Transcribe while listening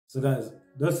So guys,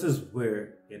 this is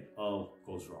where it all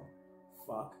goes wrong.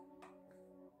 Fuck.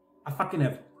 I fucking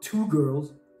have two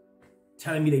girls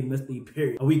telling me they missed their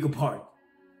period a week apart.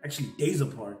 Actually, days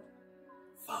apart.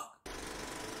 Fuck.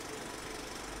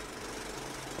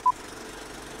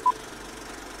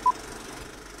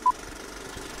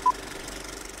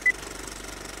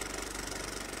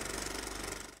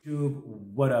 YouTube,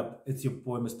 what up? It's your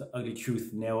boy, Mr. Ugly Truth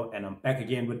Nail, and I'm back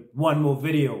again with one more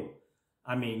video.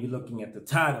 I mean, you're looking at the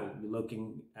title, you're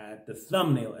looking at the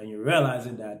thumbnail, and you're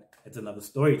realizing that it's another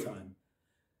story time.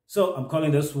 So I'm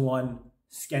calling this one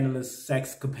Scandalous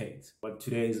Sexcapades. What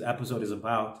today's episode is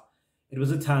about, it was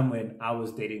a time when I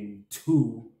was dating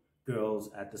two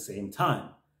girls at the same time.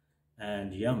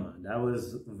 And yeah, man, that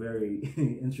was a very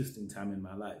interesting time in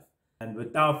my life. And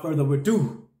without further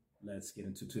ado, let's get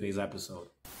into today's episode.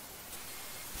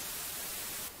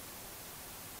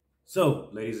 So,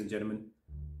 ladies and gentlemen,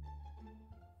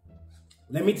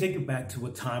 let me take you back to a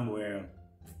time where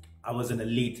I was an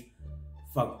elite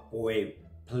fuckboy,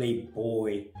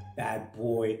 playboy, bad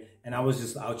boy, and I was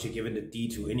just out here giving the D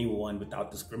to anyone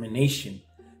without discrimination,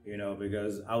 you know,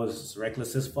 because I was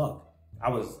reckless as fuck. I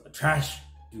was a trash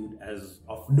dude as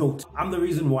of note. I'm the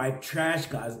reason why trash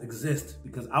guys exist,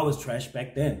 because I was trash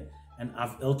back then, and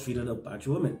I've ill-treated a bunch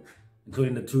of women,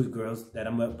 including the two girls that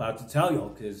I'm about to tell y'all,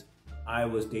 because I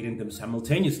was dating them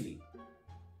simultaneously.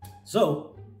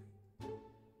 So,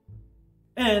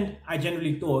 and I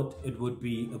generally thought it would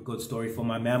be a good story for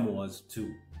my memoirs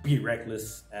to be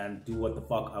reckless and do what the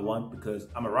fuck I want, because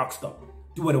I'm a rock star.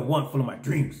 Do what I want, follow my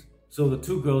dreams. So the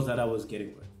two girls that I was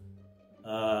getting with,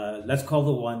 let's call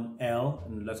the one L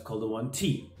and let's call the one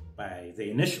T by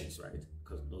the initials, right?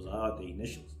 Because those are the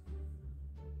initials.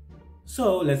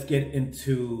 So let's get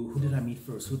into, who did I meet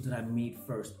first?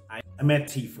 I met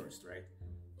T first, right?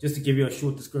 Just to give you a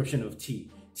short description of T.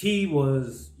 T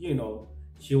was, you know,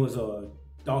 she was a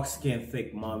dark-skinned,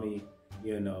 thick mommy,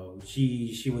 you know.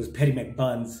 She was Petty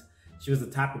McBuns. She was the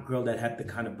type of girl that had the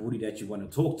kind of booty that you want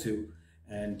to talk to.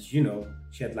 And, you know,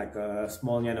 she had like a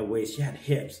small yana waist. She had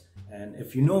hips. And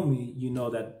if you know me, you know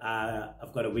that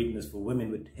I've got a weakness for women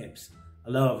with hips.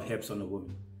 I love hips on a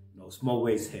woman. You know, small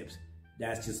waist hips.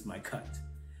 That's just my cut,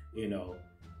 you know.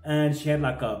 And she had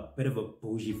like a bit of a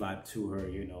bougie vibe to her,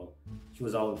 you know. She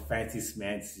was all fancy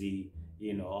smancy,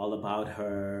 you know, all about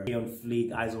her, on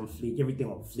fleek, eyes on fleek, everything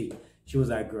on fleek. She was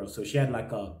that girl. So she had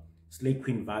like a slave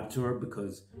queen vibe to her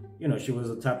because, you know, she was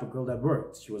the type of girl that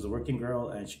worked. She was a working girl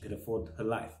and she could afford her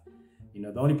life. You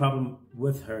know, the only problem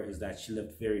with her is that she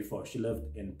lived very far. She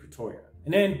lived in Pretoria.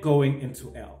 And then going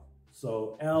into L.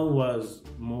 So L was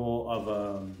more of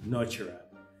a nurturer.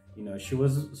 You know, she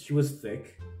was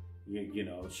thick. You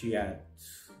know, she had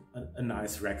a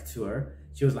nice rack to her.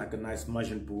 She was like a nice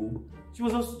Muslim boob. She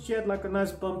had like a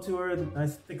nice bump to her,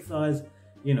 nice thick thighs.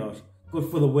 You know,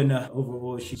 good for the winner.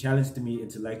 Overall, she challenged me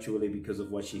intellectually because of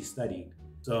what she studied.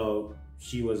 So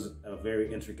she was a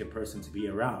very intricate person to be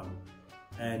around.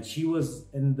 And she was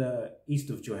in the east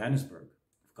of Johannesburg.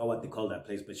 I forgot what they call that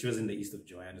place, but she was in the east of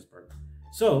Johannesburg.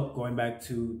 So going back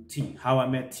to T, how I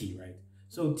met T, right?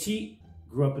 So T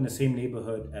grew up in the same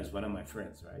neighborhood as one of my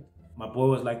friends, right? My boy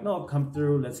was like, no, come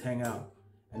through, let's hang out.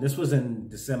 And this was in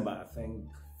December, I think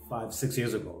 5-6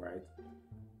 years ago, right?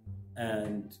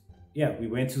 And yeah, we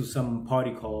went to some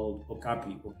party called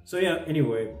Okapi. So yeah,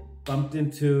 anyway, bumped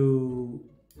into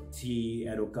T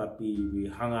at Okapi, we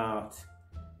hung out,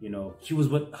 you know. She was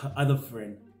with her other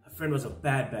friend. Her friend was a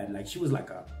bad, like she was like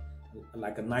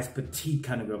a nice petite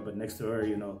kind of girl, but next to her,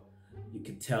 you know, you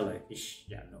could tell like,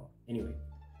 yeah, no, anyway.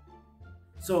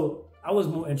 So I was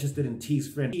more interested in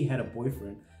T's friend. He had a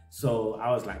boyfriend. So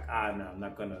I was like, no, I'm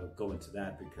not gonna go into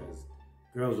that because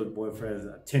girls with boyfriends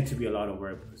tend to be a lot of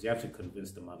work because you have to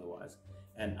convince them otherwise.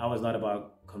 And I was not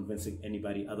about convincing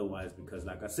anybody otherwise because,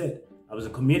 like I said, I was a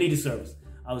community service.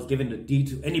 I was giving the D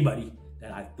to anybody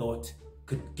that I thought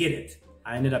could get it.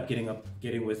 I ended up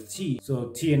getting with T. So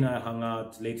T and I hung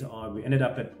out later on. We ended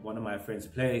up at one of my friend's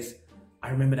place. I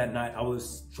remember that night I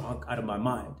was drunk out of my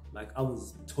mind. Like I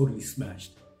was totally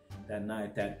smashed that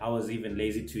night that I was even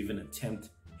lazy to even attempt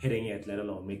hitting it, let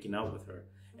alone making out with her.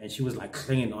 And she was like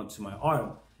clinging onto my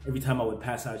arm. Every time I would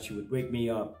pass out, she would wake me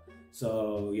up.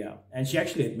 So yeah, and she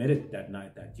actually admitted that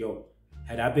night that, yo,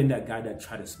 had I been that guy that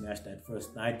tried to smash that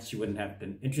first night, she wouldn't have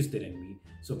been interested in me.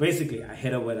 So basically I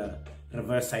hit her with a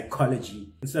reverse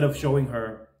psychology. Instead of showing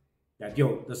her that,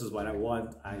 yo, this is what I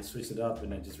want, I switched it up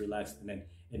and I just relaxed, and then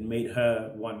it made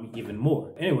her want me even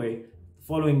more. Anyway, the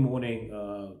following morning,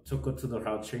 took her to the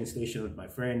route train station with my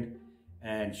friend,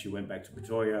 and she went back to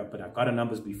Pretoria, but I got her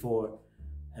numbers before.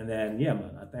 And then, yeah,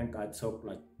 man, I think I took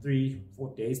like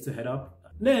 3-4 days to head up.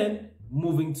 Then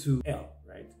moving to L,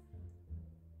 right?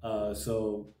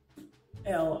 So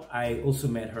L, I also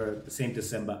met her the same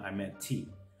December I met T.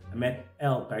 I met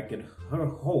L back at her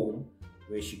home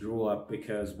where she grew up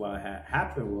because what had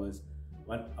happened was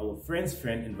one our friend's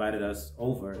friend invited us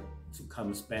over to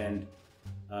come spend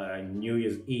New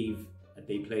Year's Eve at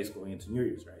their place going into New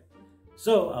Year's, right?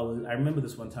 So I remember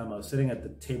this one time I was sitting at the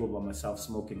table by myself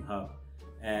smoking hub,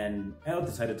 and Elle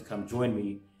decided to come join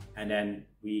me, and then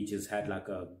we just had like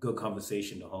a good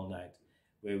conversation the whole night,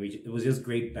 where it was just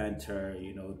great banter,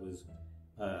 you know, it was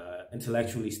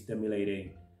intellectually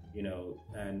stimulating, you know,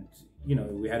 and you know,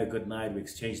 we had a good night, we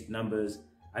exchanged numbers.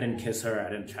 I didn't kiss her, I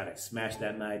didn't try to smash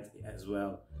that night as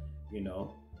well, you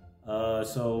know.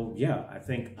 So yeah, I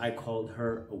think I called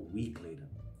her a week later.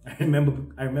 I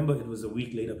remember it was a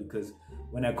week later because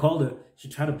when I called her, she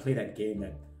tried to play that game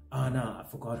that, oh no, I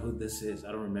forgot who this is,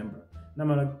 I don't remember. And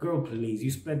I'm like, girl, please,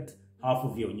 you spent half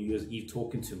of your New Year's Eve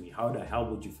talking to me. How the hell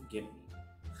would you forget me?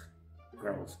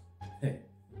 Girls. Hey,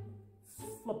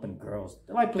 flipping girls.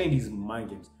 They like playing these mind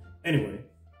games. Anyway,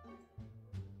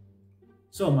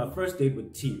 so my first date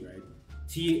with T, right?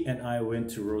 T and I went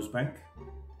to Rosebank.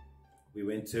 We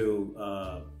went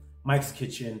to Mike's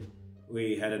Kitchen.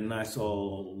 We had a nice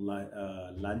old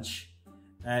lunch.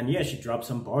 And yeah, she dropped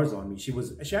some bars on me.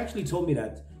 She actually told me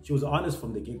that she was honest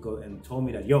from the get-go and told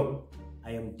me that, yo,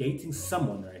 I am dating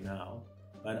someone right now,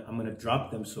 but I'm gonna drop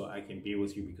them so I can be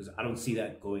with you because I don't see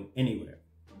that going anywhere.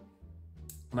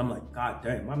 And I'm like, God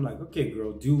damn. I'm like, okay,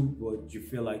 girl, do what you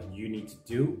feel like you need to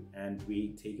do, and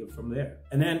we take it from there.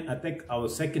 And then I think our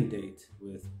second date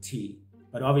with T,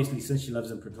 but obviously since she lives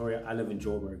in Pretoria, I live in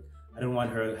Joburg. I didn't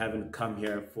want her having to come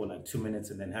here for like 2 minutes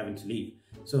and then having to leave.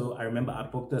 So I remember I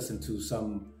booked us into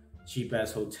some cheap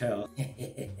ass hotel.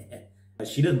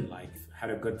 She didn't like, had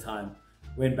a good time.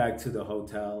 Went back to the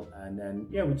hotel and then,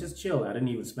 yeah, we just chilled. I didn't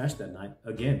even smash that night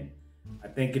again. I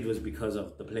think it was because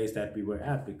of the place that we were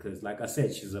at, because like I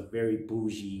said, she's a very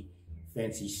bougie,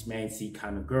 fancy, schmancy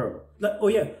kind of girl. Like, oh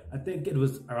yeah, I think it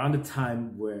was around the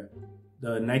time where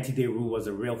the 90-day rule was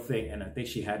a real thing, and I think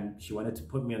she wanted to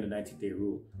put me on the 90-day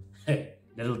rule. Hey,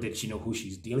 little did she know who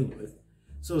she's dealing with.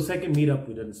 So second meetup,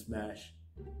 we didn't smash.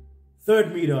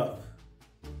 Third meetup.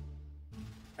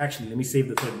 Actually, let me save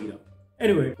the third meetup.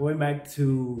 Anyway, going back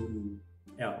to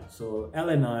L. So L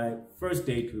and I, first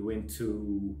date, we went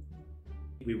to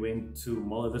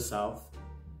Mall of the South,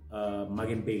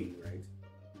 Mug and Bay, right?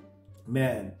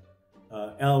 Man,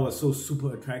 L was so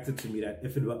super attracted to me that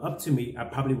if it were up to me, I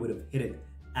probably would have hit it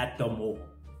at the mall.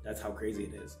 That's how crazy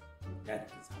it is. That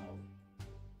is how,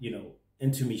 you know,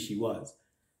 into me she was,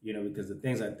 you know, because the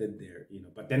things I did there, you know.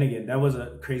 But then again, that was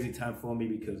a crazy time for me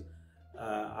because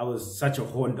I was such a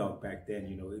horn dog back then,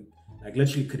 you know. It, like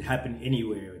literally could happen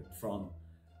anywhere, from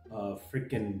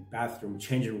freaking bathroom,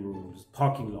 changing rooms,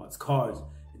 parking lots, cars.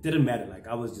 It didn't matter. Like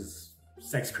I was just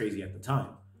sex crazy at the time.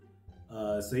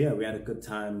 So yeah, we had a good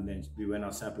time, and then we went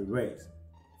our separate ways.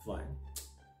 Fine.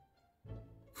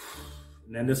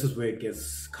 And then this is where it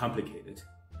gets complicated.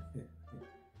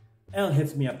 Elle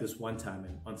hits me up this one time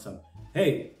and on some,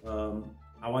 hey,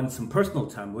 I want some personal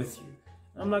time with you.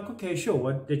 I'm like, okay, sure.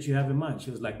 What did you have in mind?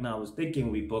 She was like, no, I was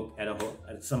thinking we book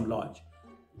at some lodge.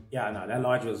 Yeah, no, that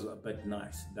lodge was a bit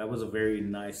nice. That was a very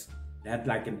nice, it had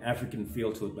like an African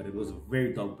feel to it, but it was a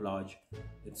very dope lodge.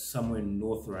 It's somewhere in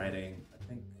North Riding. I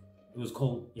think it was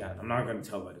called, yeah, I'm not going to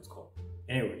tell what it's called.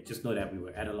 Anyway, just know that we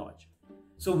were at a lodge.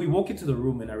 So we walk into the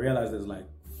room and I realized there's like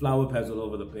flower petals all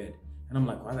over the bed. And I'm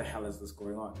like, why the hell is this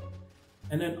going on?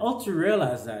 And then also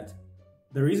realized that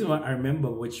the reason why I remember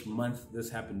which month this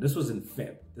happened, this was in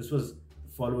Feb. This was the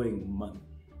following month.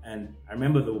 And I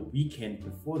remember the weekend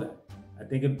before that. I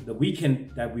think the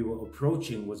weekend that we were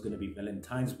approaching was going to be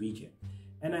Valentine's weekend.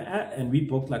 And we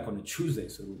booked like on a Tuesday.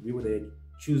 So we were there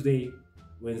Tuesday,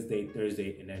 Wednesday,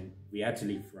 Thursday, and then we had to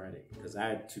leave Friday because I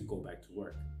had to go back to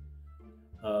work.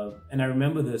 And I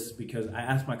remember this because I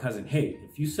asked my cousin, hey,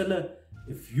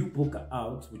 if you book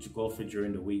out with your girlfriend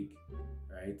during the week,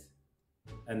 right?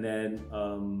 And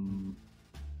then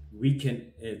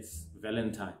weekend, it's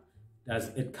Valentine. Does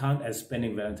it count as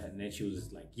spending Valentine? And then she was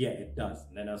just like, yeah, it does.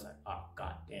 And then I was like, oh,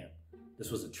 god damn, this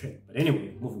was a trick. But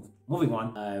anyway, moving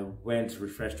on. I went,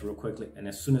 refreshed real quickly, and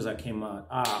as soon as I came out,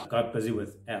 I got busy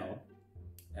with L,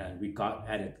 and we got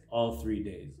at it all 3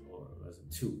 days, or was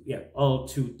it 2? Yeah, all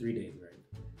 2-3 days,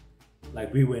 right?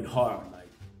 Like we went hard. Like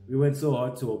we went so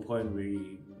hard to a point where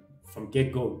from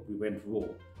get-go, we went raw.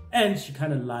 And she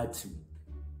kind of lied to me.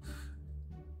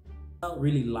 Elle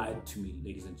really lied to me,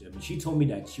 ladies and gentlemen. She told me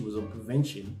that she was on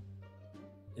prevention,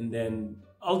 and then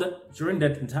during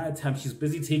that entire time, she's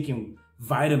busy taking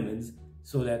vitamins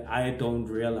so that I don't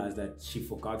realize that she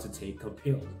forgot to take her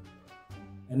pills.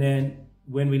 And then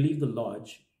when we leave the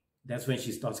lodge, That's when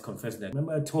she starts confessing that,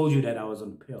 remember I told you that I was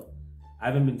on a pill. I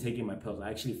haven't been taking my pills. I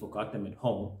actually forgot them at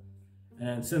home.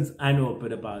 And since I know a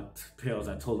bit about pills,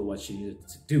 I told her what she needed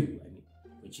to do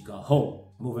when she got home,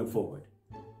 moving forward.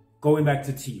 Going back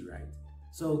to T, right?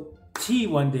 So T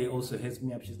one day also hits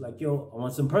me up. She's like, yo, I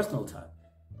want some personal time.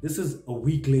 This is a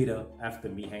week later after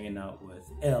me hanging out with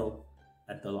L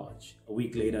at the lodge. A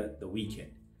week later, the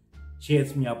weekend. She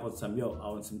hits me up on some, yo, I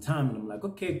want some time. And I'm like,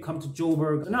 okay, come to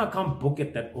Joburg. So now I can't book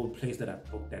at that old place that I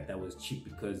booked at that was cheap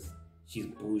because she's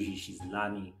bougie, she's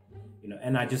Lani, you know,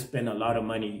 and I just spent a lot of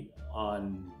money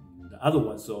on the other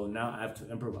one. So now I have to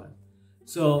improvise.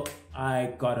 So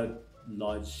I got a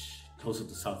lodge closer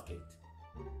to Southgate.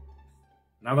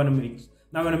 Not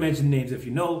gonna mention names. If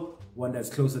you know one that's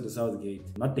closer to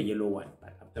Southgate, not the yellow one,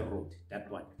 but up the road, that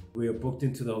one. We are booked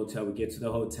into the hotel. We get to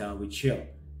the hotel, we chill.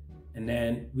 And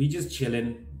then we just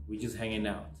chilling, we just hanging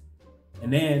out.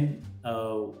 And then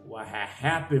what had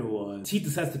happened was she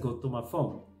decides to go through my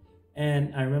phone.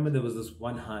 And I remember there was this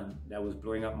one hun that was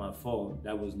blowing up my phone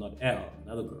that was not Elle,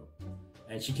 another girl.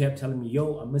 And she kept telling me,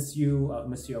 yo, I miss you, I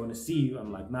want to see you.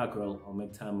 I'm like, nah girl, I'll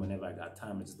make time whenever I got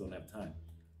time, I just don't have time.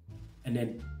 And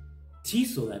then T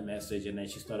saw that message and then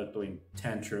she started throwing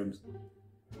tantrums.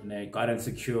 And I got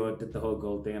insecure, did the whole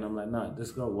girl thing, and I'm like, nah,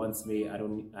 this girl wants me. I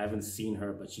haven't seen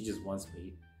her, but she just wants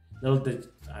me. Little did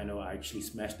I know I actually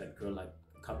smashed that girl like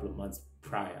a couple of months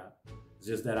prior. It's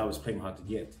just that I was playing hard to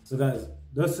get. So guys,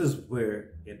 this is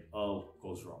where it all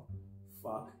goes wrong.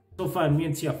 Fuck. So fine, me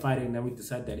and T are fighting, and then we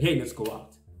decide that, hey, let's go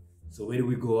out. So where did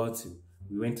we go out to?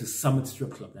 We went to Summit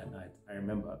Strip Club that night. I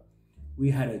remember. We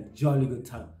had a jolly good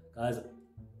time. Guys,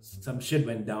 some shit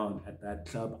went down at that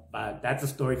club, but that's a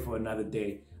story for another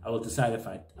day. I will decide if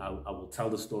I will tell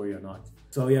the story or not.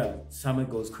 So yeah, Summit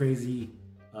goes crazy.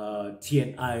 T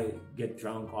and I get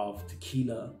drunk off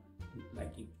tequila,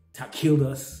 like it killed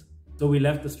us. So we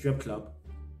left the strip club,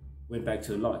 went back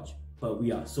to the lodge, but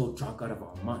we are so drunk out of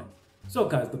our mind. So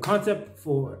guys, the concept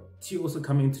for T also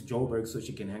coming to Joburg so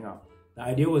she can hang out. The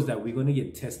idea was that we're gonna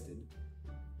get tested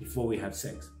before we have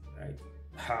sex, right?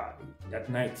 That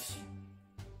night,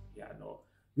 yeah, no.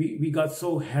 We got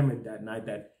so hammered that night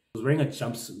that she was wearing a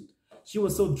jumpsuit. She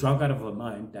was so drunk out of her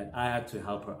mind that I had to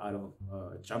help her out of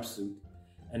her jumpsuit.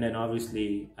 And then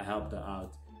obviously I helped her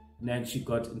out. And then she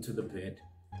got into the bed.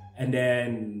 And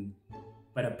then,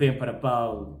 bada bing, bada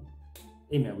bow.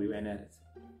 Hey man, we went at it.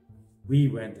 We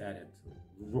went at it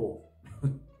raw.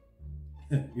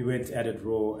 We went at it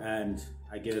raw, and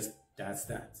I guess that's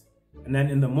that. And then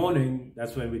in the morning,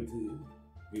 that's when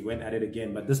we went at it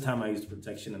again, but this time I used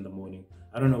protection in the morning.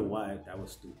 I don't know why, that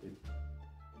was stupid.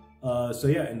 So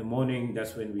yeah, in the morning,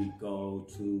 that's when we go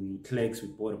to Clicks. We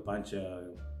bought a bunch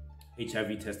of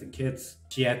HIV testing kits.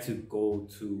 She had to go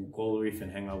to Gold Reef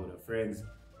and hang out with her friends,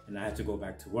 and I had to go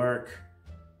back to work.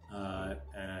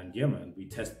 And yeah, man, we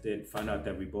tested, found out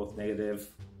that we both negative.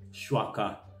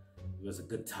 Shwaka. It was a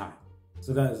good time.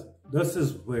 So guys, this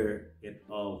is where it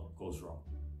all goes wrong.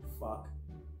 Fuck.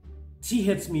 T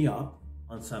hits me up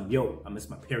on some, yo, I missed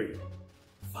my period.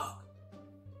 Fuck.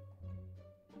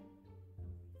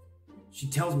 She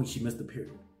tells me she missed the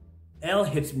period. L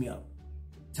hits me up,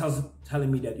 telling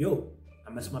me that, yo,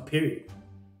 I missed my period.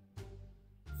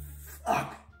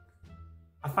 Fuck.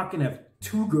 I fucking have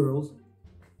two girls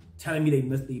telling me they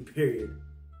missed their period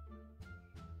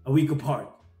a week apart.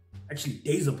 Actually,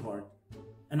 days apart.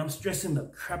 And I'm stressing the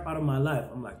crap out of my life.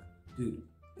 I'm like, dude,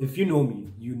 if you know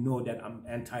me, you know that I'm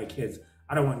anti-kids.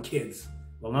 I don't want kids.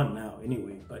 Well, not now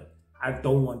anyway, but I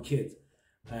don't want kids.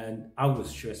 And I was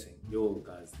stressing. Yo,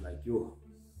 guys, like, yo,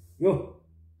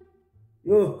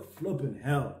 flipping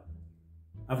hell.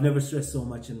 I've never stressed so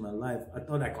much in my life. I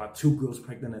thought I got two girls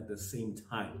pregnant at the same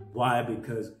time. Why?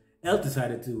 Because Elle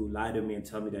decided to lie to me and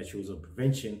tell me that she was on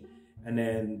prevention. And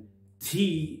then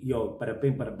T, yo, bada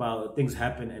bing, bada bow, things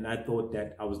happened, and I thought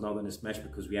that I was not going to smash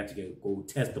because we had to go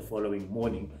test the following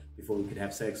morning before we could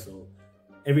have sex. So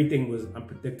everything was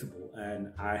unpredictable,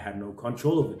 and I had no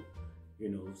control of it, you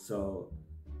know. So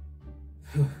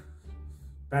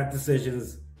bad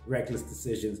decisions, reckless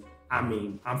decisions. I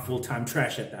mean, I'm full-time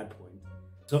trash at that point.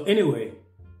 So anyway,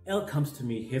 Elle comes to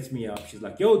me, hits me up. She's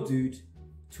like, yo, dude,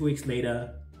 2 weeks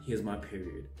later, here's my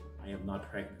period. I am not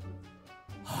pregnant.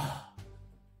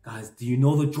 Guys, do you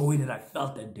know the joy that I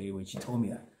felt that day when she told me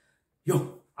that?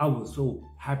 Yo, I was so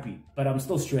happy. But I'm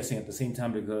still stressing at the same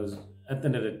time because at the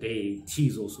end of the day,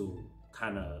 T's also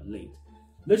kind of late.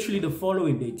 Literally the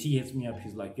following day, T hits me up.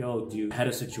 She's like, yo, dude, I had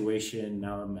a situation.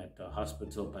 Now I'm at the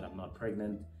hospital, but I'm not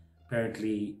pregnant.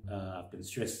 Apparently, I've been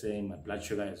stressing. My blood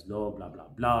sugar is low, blah, blah,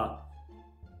 blah.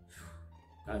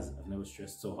 Guys, I've never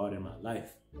stressed so hard in my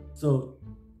life. So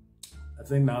I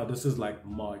think now this is like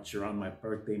March, around my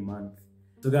birthday month.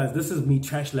 So guys, this is me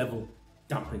trash level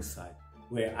dumping side,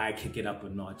 where I kick it up a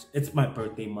notch. It's my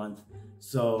birthday month,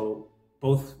 so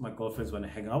both my girlfriends want to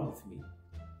hang out with me.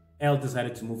 Elle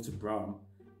decided to move to Brom.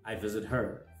 I visit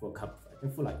her for I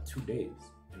think for like 2 days.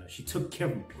 You know, she took care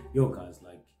of me. Yo guys,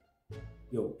 like,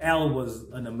 yo, Elle was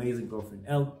an amazing girlfriend.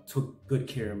 Elle took good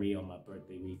care of me on my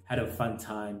birthday. We had a fun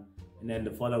time. And then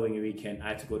the following weekend, I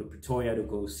had to go to Pretoria to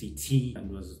go see T, and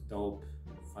it was dope,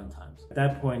 fun times. At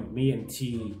that point, me and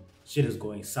T, shit is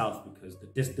going south because the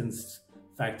distance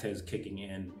factor is kicking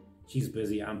in. She's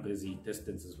busy, I'm busy,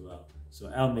 distance as well. So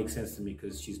Elle makes sense to me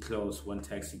because she's close, one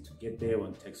taxi to get there,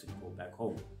 one taxi to go back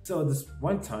home. So this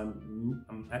one time,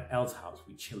 I'm at Elle's house,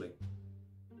 we're chilling.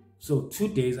 So 2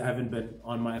 days I haven't been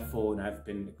on my phone, I've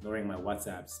been ignoring my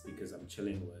WhatsApps because I'm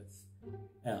chilling with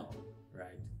Elle,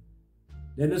 right?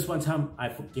 Then this one time I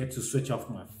forget to switch off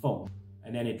my phone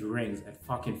and then it rings at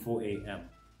fucking 4 a.m.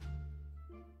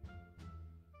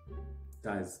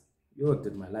 Guys, yo,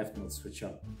 did my life not switch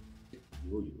up?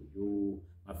 Yo.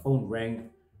 My phone rang,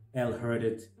 Elle heard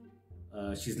it.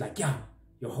 She's like, yeah,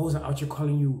 your hoes are out here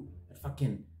calling you at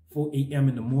fucking 4 a.m.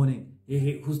 in the morning.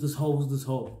 Hey, who's this hoe? Who's this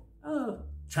hoe?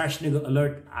 Trash nigga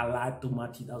alert. I lied through my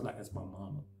teeth. I was like, that's my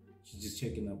mama. She's just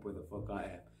checking up where the fuck I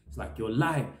am. It's like, you're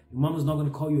lying. Your mama's not gonna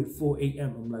call you at 4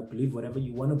 a.m. I'm like, believe whatever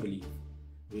you wanna believe.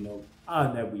 You know,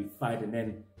 and then we fight, and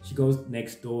then she goes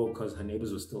next door because her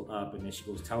neighbors were still up, and then she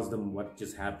goes, tells them what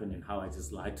just happened and how I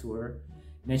just lied to her.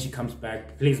 And then she comes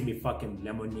back, plays me fucking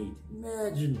Lemonade.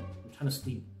 Imagine, I'm trying to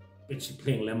sleep, bitch, she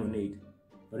playing Lemonade.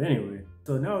 But anyway,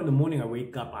 so now in the morning I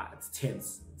wake up, it's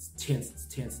tense. It's tense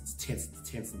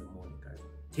in the morning, guys.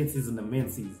 Tense is in the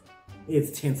menses.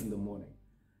 It's tense in the morning.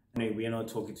 Anyway, we are not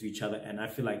talking to each other, and I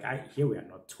feel like here we are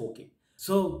not talking.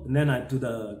 So and then I do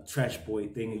the trash boy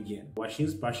thing again. While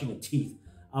she's brushing her teeth,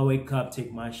 I wake up,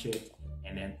 take my shit,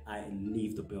 and then I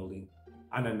leave the building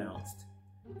unannounced.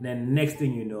 And then next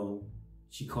thing you know,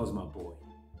 she calls my boy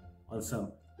on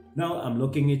some, no, I'm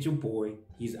looking at your boy.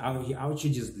 He out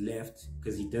here just left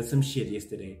because he did some shit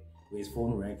yesterday where his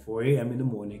phone rang 4 a.m. in the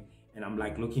morning, and I'm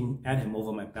like looking at him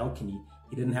over my balcony.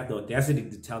 He didn't have the audacity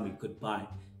to tell me goodbye,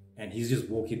 and he's just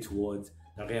walking towards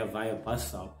the Rea Vaya bus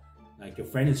stop. Like, your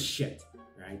friend is shit,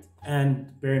 right?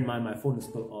 And bear in mind, my phone is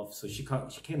still off, so she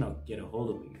cannot get a hold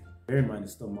of me. Bear in mind,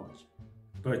 it's still March,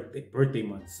 birthday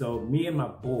month. So me and my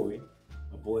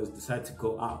boys decided to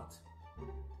go out,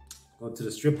 go to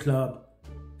the strip club.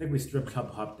 I think we strip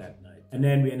club hopped that night, and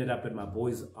then we ended up at my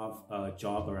boy's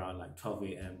job around like 12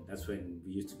 a.m. That's when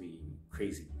we used to be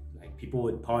crazy. Like, people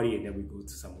would party and then we go to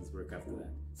someone's work after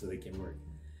that so they can work.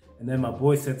 And then my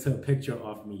boy sent her a picture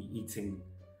of me eating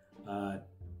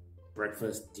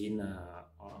breakfast, dinner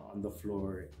on the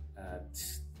floor at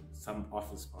some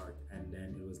office park. And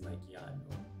then it was like, yeah,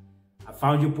 no, I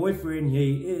found your boyfriend, here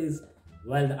he is.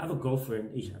 Well, the other girlfriend,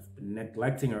 I've been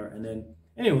neglecting her. And then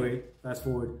anyway, fast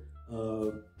forward,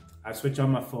 I switch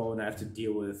on my phone. I have to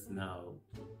deal with now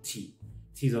T.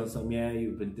 T's on some, yeah,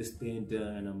 you've been distant,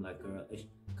 and I'm like, girl,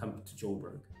 come to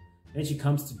Joburg. Then she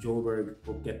comes to Joburg,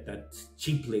 we'll get that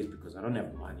cheap place because I don't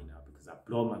have money now because I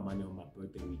blow my money on my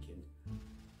birthday weekend.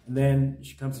 And then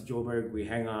she comes to Joburg, we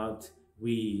hang out,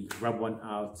 we rub one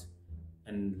out,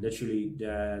 and literally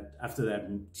after that,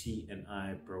 T and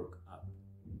I broke up.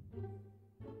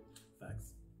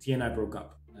 Facts. T and I broke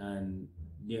up, and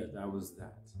yeah, that was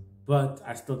that. But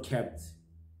I still kept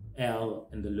Elle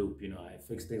in the loop, you know, I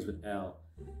fixed things with Elle.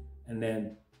 And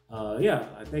then, yeah,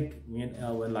 I think me and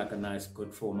Elle went like a nice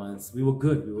good 4 months. We were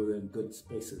good, we were in good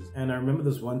spaces. And I remember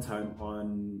this one time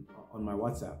on my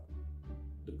WhatsApp,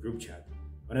 the group chat,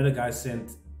 one of the guys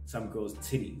sent some girl's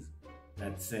titties,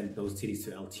 that sent those titties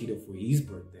to El Tito for his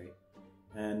birthday.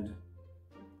 And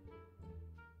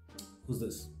who's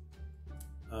this?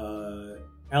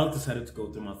 Elle decided to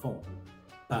go through my phone.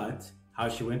 But how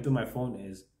she went through my phone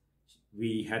is,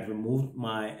 we had removed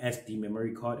my SD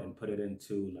memory card and put it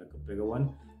into like a bigger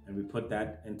one, and we put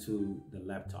that into the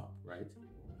laptop, right?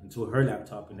 Into her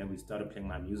laptop, and then we started playing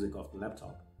my music off the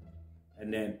laptop.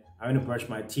 And then I went to brush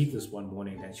my teeth this one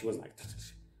morning, and she was like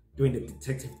doing the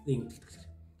detective thing,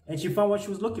 and she found what she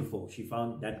was looking for. She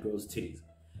found that girl's titties,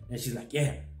 and she's like,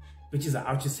 yeah, bitches are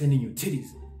out here sending you titties.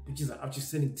 Bitches are out here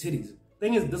sending titties.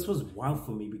 Thing is, this was wild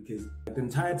for me because the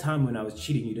entire time when I was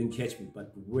cheating, you didn't catch me.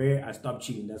 But where I stopped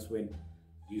cheating, that's when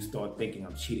you start thinking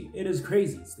I'm cheating. It is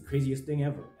crazy. It's the craziest thing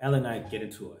ever. Elle and I get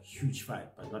into a huge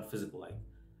fight, but not physical, like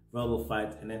verbal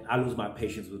fight. And then I lose my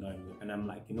patience with her. And I'm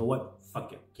like, you know what?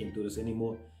 Fuck it. Can't do this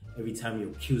anymore. Every time you're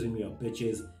accusing me of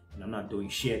bitches and I'm not doing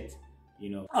shit,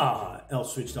 you know. Elle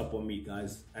switched up on me,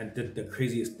 guys, and did the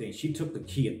craziest thing. She took the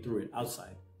key and threw it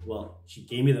outside. Well, she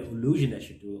gave me the illusion that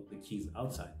she threw the keys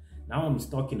outside. Now I'm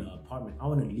stuck in an apartment. I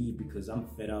want to leave because I'm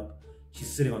fed up. She's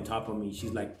sitting on top of me.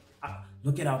 She's like,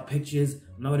 look at our pictures.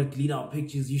 I'm not going to delete our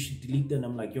pictures. You should delete them.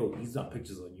 I'm like, yo, these are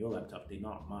pictures on your laptop. They're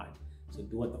not mine. So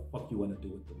do what the fuck you want to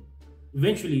do with them.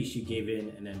 Eventually, she gave in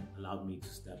and then allowed me to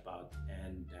step out.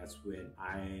 And that's when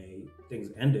things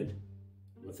ended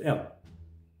with L.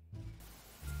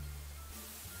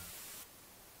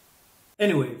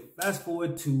 Anyway, fast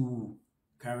forward to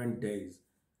current days.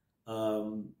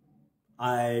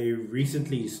 I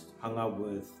recently hung out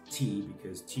with T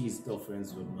because T is still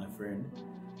friends with my friend,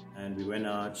 and we went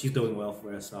out. She's doing well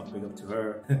for herself, big up to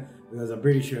her, because I'm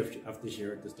pretty sure after she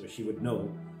heard the story, she would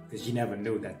know, because she never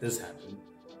knew that this happened.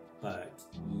 But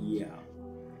yeah.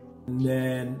 And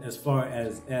then as far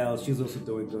as Elle, she's also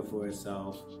doing good for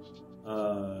herself.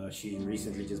 She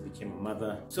recently just became a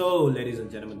mother. So, ladies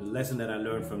and gentlemen, the lesson that I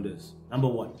learned from this: number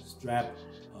one, strap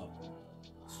up.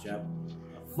 Strap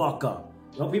the fuck up.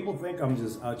 Well, people think I'm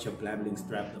just out here blabbling,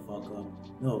 strap the fuck up.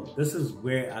 No, this is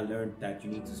where I learned that you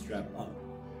need to strap up.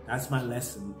 That's my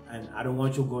lesson, and I don't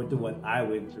want you going through what I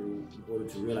went through in order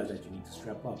to realize that you need to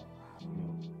strap up.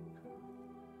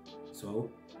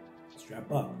 So, strap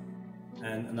up.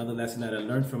 And another lesson that I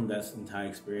learned from this entire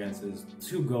experience is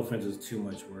 2 girlfriends is too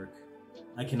much work.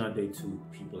 I cannot date 2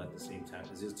 people at the same time.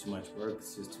 It's just too much work.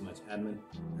 It's just too much admin.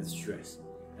 That's stress.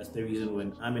 That's the reason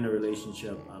when I'm in a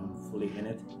relationship, I'm fully in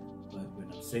it. But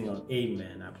when I'm single,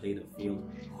 amen, I play the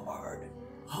field hard.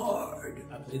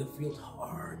 I play the field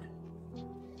hard.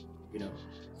 You know,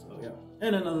 so yeah.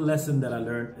 And another lesson that I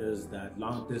learned is that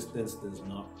long distance does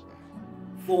not work.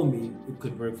 For me, it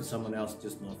could work for someone else,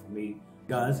 just not for me.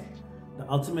 Guys, the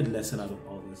ultimate lesson out of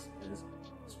all this is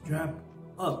strap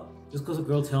up. Just because a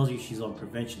girl tells you she's on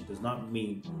prevention does not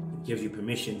mean it gives you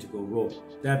permission to go rogue.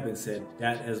 That being said,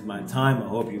 that is my time. I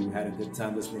hope you had a good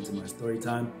time listening to my story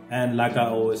time. And like I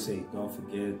always say, don't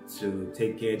forget to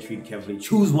take care, treat carefully,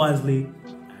 choose wisely,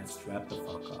 and strap the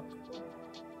fuck up.